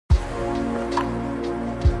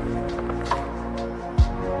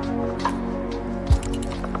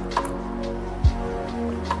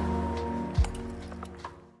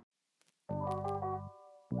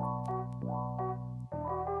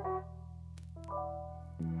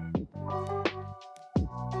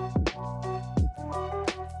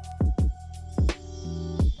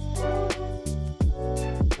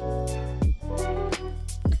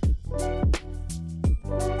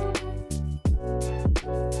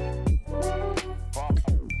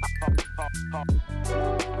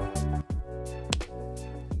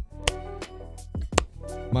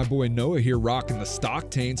My boy Noah here rocking the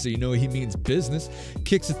Stocktain, so you know he means business.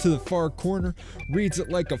 Kicks it to the far corner, reads it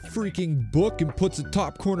like a freaking book, and puts it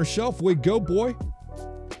top corner shelf. Way go, boy.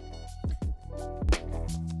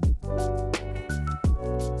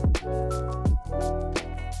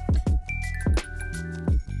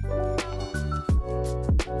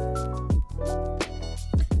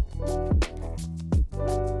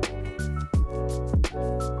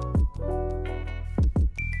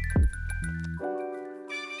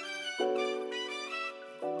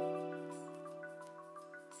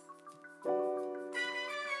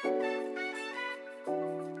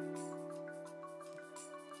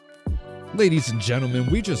 Ladies and gentlemen,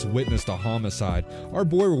 we just witnessed a homicide. Our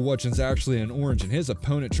boy we're watching's actually an orange, and his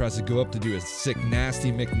opponent tries to go up to do a sick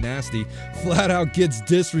nasty McNasty. Flat out gets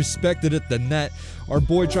disrespected at the net. Our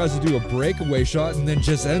boy tries to do a breakaway shot and then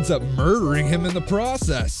just ends up murdering him in the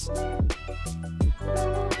process.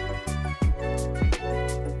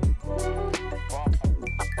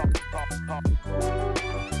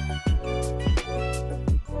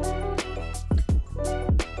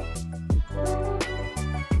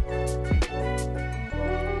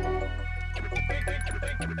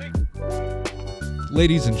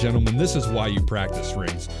 Ladies and gentlemen, this is why you practice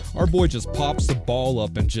rings. Our boy just pops the ball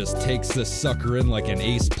up and just takes this sucker in like an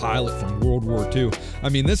ace pilot from World War II. I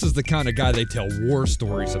mean, this is the kind of guy they tell war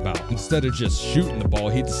stories about. Instead of just shooting the ball,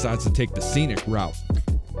 he decides to take the scenic route.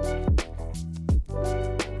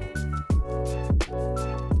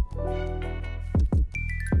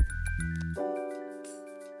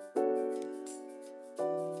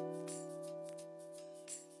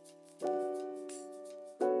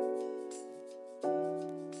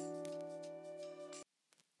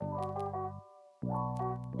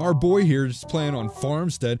 Our boy here, just playing on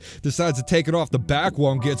Farmstead, decides to take it off the back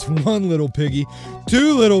wall and gets one little piggy,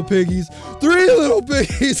 two little piggies, three little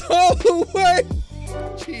piggies, all the way.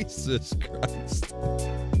 Jesus Christ.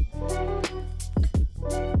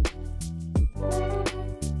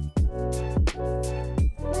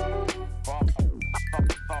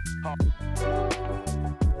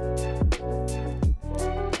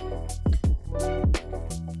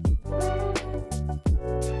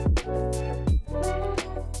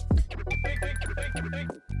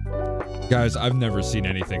 Guys, I've never seen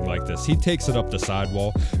anything like this. He takes it up the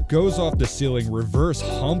sidewall, goes off the ceiling, reverse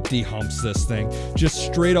Humpty Humps this thing, just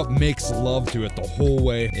straight up makes love to it the whole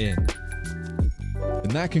way in.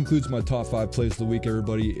 And that concludes my top 5 plays of the week,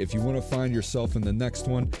 everybody. If you want to find yourself in the next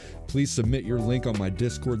one, please submit your link on my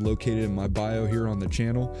Discord located in my bio here on the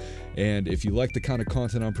channel. And if you like the kind of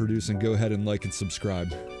content I'm producing, go ahead and like and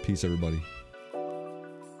subscribe. Peace, everybody.